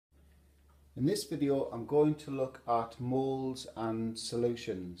In this video I'm going to look at moles and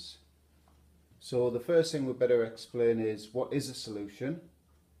solutions. So the first thing we better explain is, what is a solution?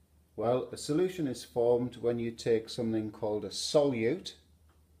 Well, a solution is formed when you take something called a solute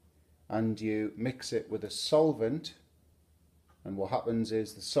and you mix it with a solvent, and what happens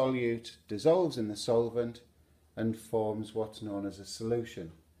is the solute dissolves in the solvent and forms what's known as a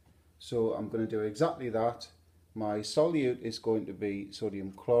solution. So I'm going to do exactly that. My solute is going to be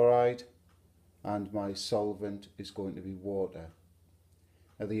sodium chloride and my solvent is going to be water.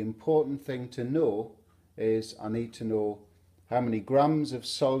 Now the important thing to know is I need to know how many grams of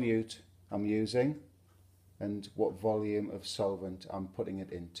solute I'm using and what volume of solvent I'm putting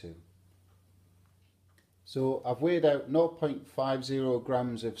it into. So I've weighed out 0.50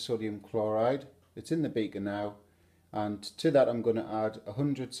 grams of sodium chloride. It's in the beaker now, and to that I'm going to add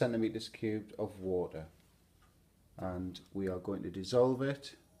 100 centimeters cubed of water, and we are going to dissolve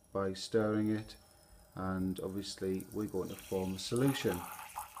it by stirring it, and obviously we're going to form a solution.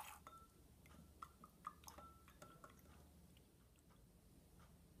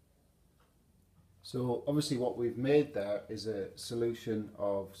 So obviously what we've made there is a solution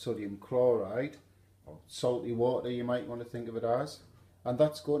of sodium chloride, or salty water you might want to think of it as, and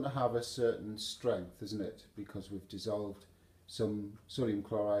that's going to have a certain strength, isn't it, because we've dissolved some sodium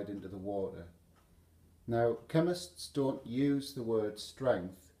chloride into the water. Now chemists don't use the word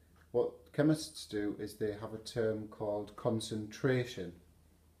strength. What chemists do is they have a term called concentration.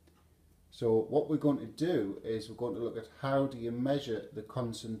 So what we're going to do is we're going to look at how do you measure the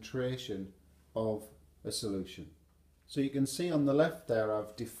concentration of a solution. So you can see on the left there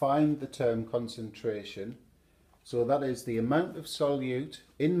I've defined the term concentration. So that is the amount of solute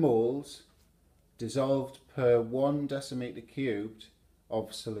in moles dissolved per 1 decimeter cubed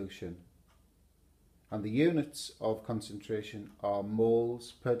of solution. And the units of concentration are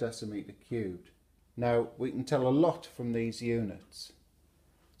moles per decimeter cubed. Now we can tell a lot from these units.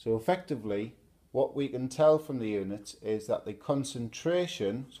 So effectively what we can tell from the units is that the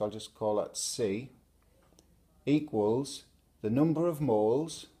concentration, so I'll just call that C, equals the number of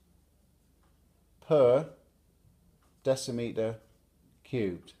moles per decimeter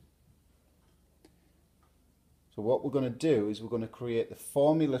cubed. So what we're going to do is we're going to create the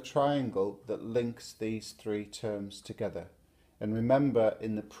formula triangle that links these three terms together. And remember,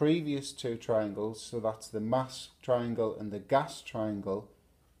 in the previous two triangles, so that's the mass triangle and the gas triangle,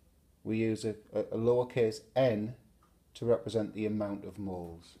 we use a lowercase n to represent the amount of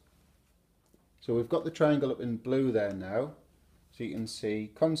moles. So we've got the triangle up in blue there now. So you can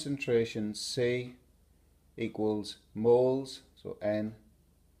see concentration C equals moles, so N,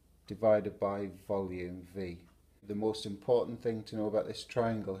 divided by volume V. The most important thing to know about this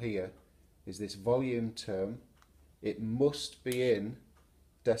triangle here is this volume term. It must be in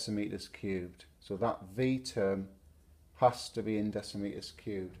decimeters cubed. So that V term has to be in decimeters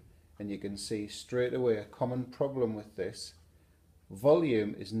cubed. And you can see straight away a common problem with this.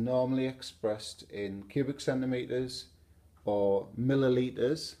 Volume is normally expressed in cubic centimeters or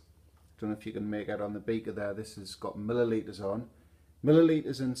milliliters. I don't know if you can make out on the beaker there, this has got milliliters on.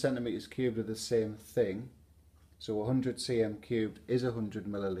 Milliliters and centimeters cubed are the same thing. So 100 cm cubed is 100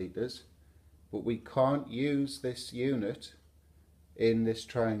 milliliters, but we can't use this unit in this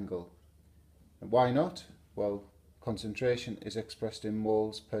triangle. And why not? Well, concentration is expressed in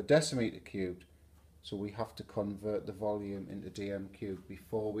moles per decimeter cubed, so we have to convert the volume into dm cubed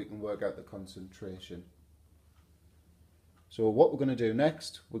before we can work out the concentration. So what we're going to do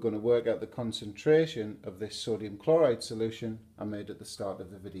next, we're going to work out the concentration of this sodium chloride solution I made at the start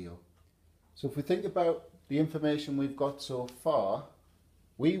of the video. So if we think about the information we've got so far,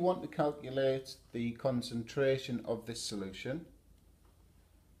 we want to calculate the concentration of this solution.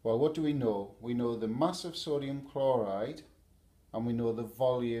 Well, what do we know? We know the mass of sodium chloride and we know the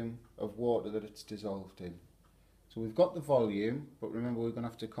volume of water that it's dissolved in. So we've got the volume, but remember we're going to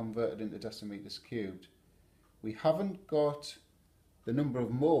have to convert it into decimeters cubed. We haven't got the number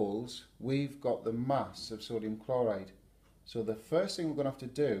of moles, we've got the mass of sodium chloride. So the first thing we're going to have to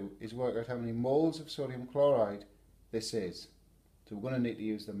do is work out how many moles of sodium chloride this is. So we're going to need to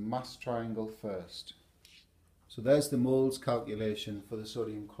use the mass triangle first. So there's the moles calculation for the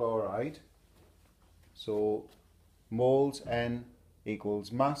sodium chloride. So moles N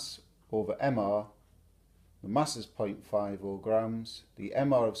equals mass over MR. The mass is 0.50 grams. The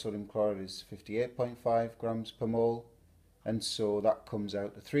MR of sodium chloride is 58.5 grams per mole. And so that comes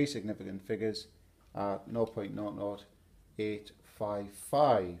out to three significant figures at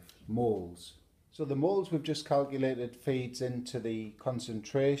 0.00855 moles. So the moles we've just calculated feeds into the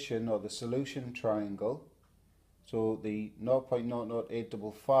concentration or the solution triangle. So the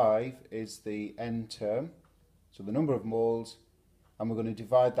 0.00855 is the N term, so the number of moles, and we're going to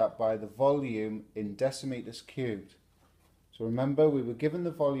divide that by the volume in decimeters cubed. So remember, we were given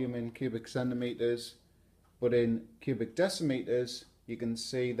the volume in cubic centimeters, but in cubic decimeters, you can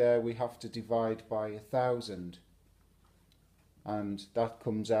see there we have to divide by 1,000. And that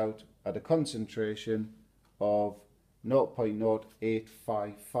comes out at a concentration of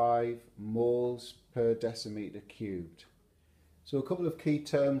 0.0855 moles per decimeter cubed. So a couple of key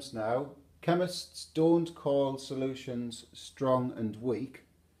terms now. Chemists don't call solutions strong and weak.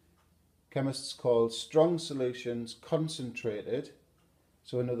 Chemists call strong solutions concentrated.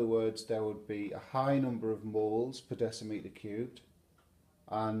 So in other words, there would be a high number of moles per decimeter cubed.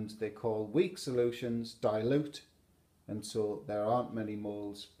 And they call weak solutions dilute. And so there aren't many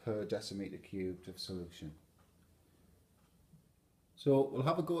moles per decimeter cubed of solution. So we'll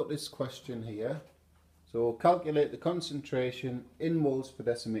have a go at this question here. So calculate the concentration in moles per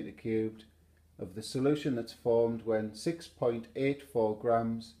decimeter cubed of the solution that's formed when 6.84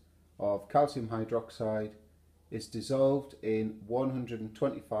 grams of calcium hydroxide is dissolved in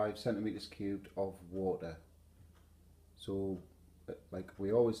 125 centimeters cubed of water. So like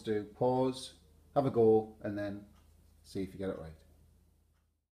we always do, pause, have a go, and then see if you get it right.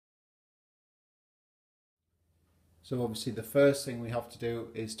 So obviously the first thing we have to do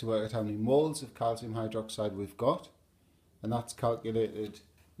is to work out how many moles of calcium hydroxide we've got, and that's calculated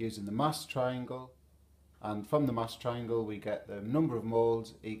using the mass triangle, and from the mass triangle we get the number of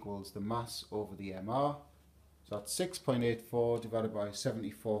moles equals the mass over the MR. So that's 6.84 divided by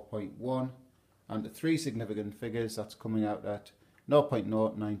 74.1, and the three significant figures, that's coming out at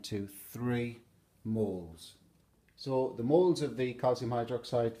 0.0923 moles. So the moles of the calcium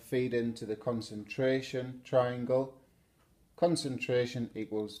hydroxide feed into the concentration triangle. Concentration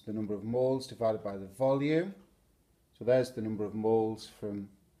equals the number of moles divided by the volume. So there's the number of moles from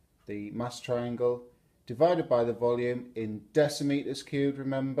the mass triangle divided by the volume in decimeters cubed,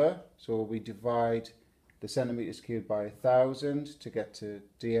 remember. So we divide the centimeters cubed by 1,000 to get to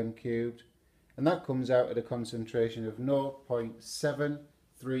dm cubed. And that comes out at a concentration of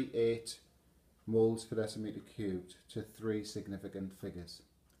 0.738 moles per decimeter cubed, to three significant figures.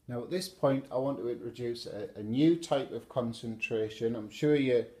 Now at this point I want to introduce a new type of concentration. I'm sure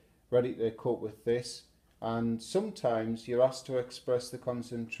you're ready to cope with this, and sometimes you're asked to express the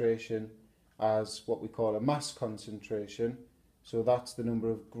concentration as what we call a mass concentration. So that's the number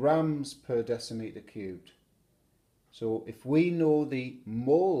of grams per decimeter cubed. So if we know the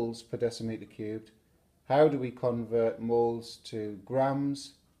moles per decimeter cubed, how do we convert moles to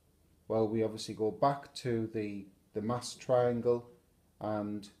grams? Well, we obviously go back to the mass triangle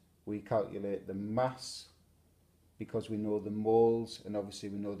and we calculate the mass, because we know the moles and obviously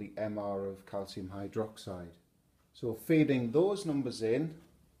we know the MR of calcium hydroxide. So feeding those numbers in,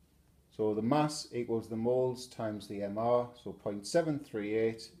 so the mass equals the moles times the MR, so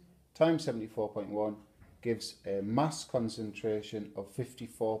 0.738 times 74.1 gives a mass concentration of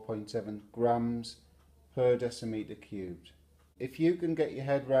 54.7 grams per decimeter cubed. If you can get your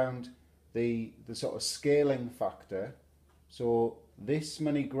head around the sort of scaling factor, so this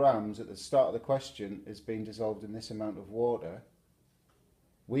many grams at the start of the question is being dissolved in this amount of water,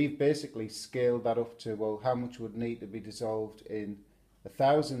 we've basically scaled that up to, well, how much would need to be dissolved in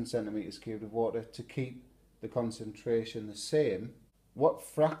 1,000 centimeters cubed of water to keep the concentration the same. What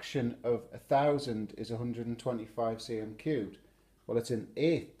fraction of 1,000 is 125 cm cubed? Well, it's an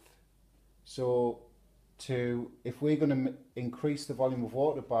eighth. So if we're going to increase the volume of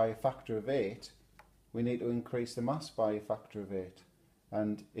water by a factor of 8, we need to increase the mass by a factor of 8.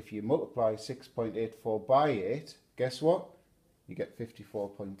 And if you multiply 6.84 by 8, guess what? You get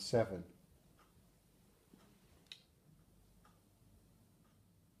 54.7.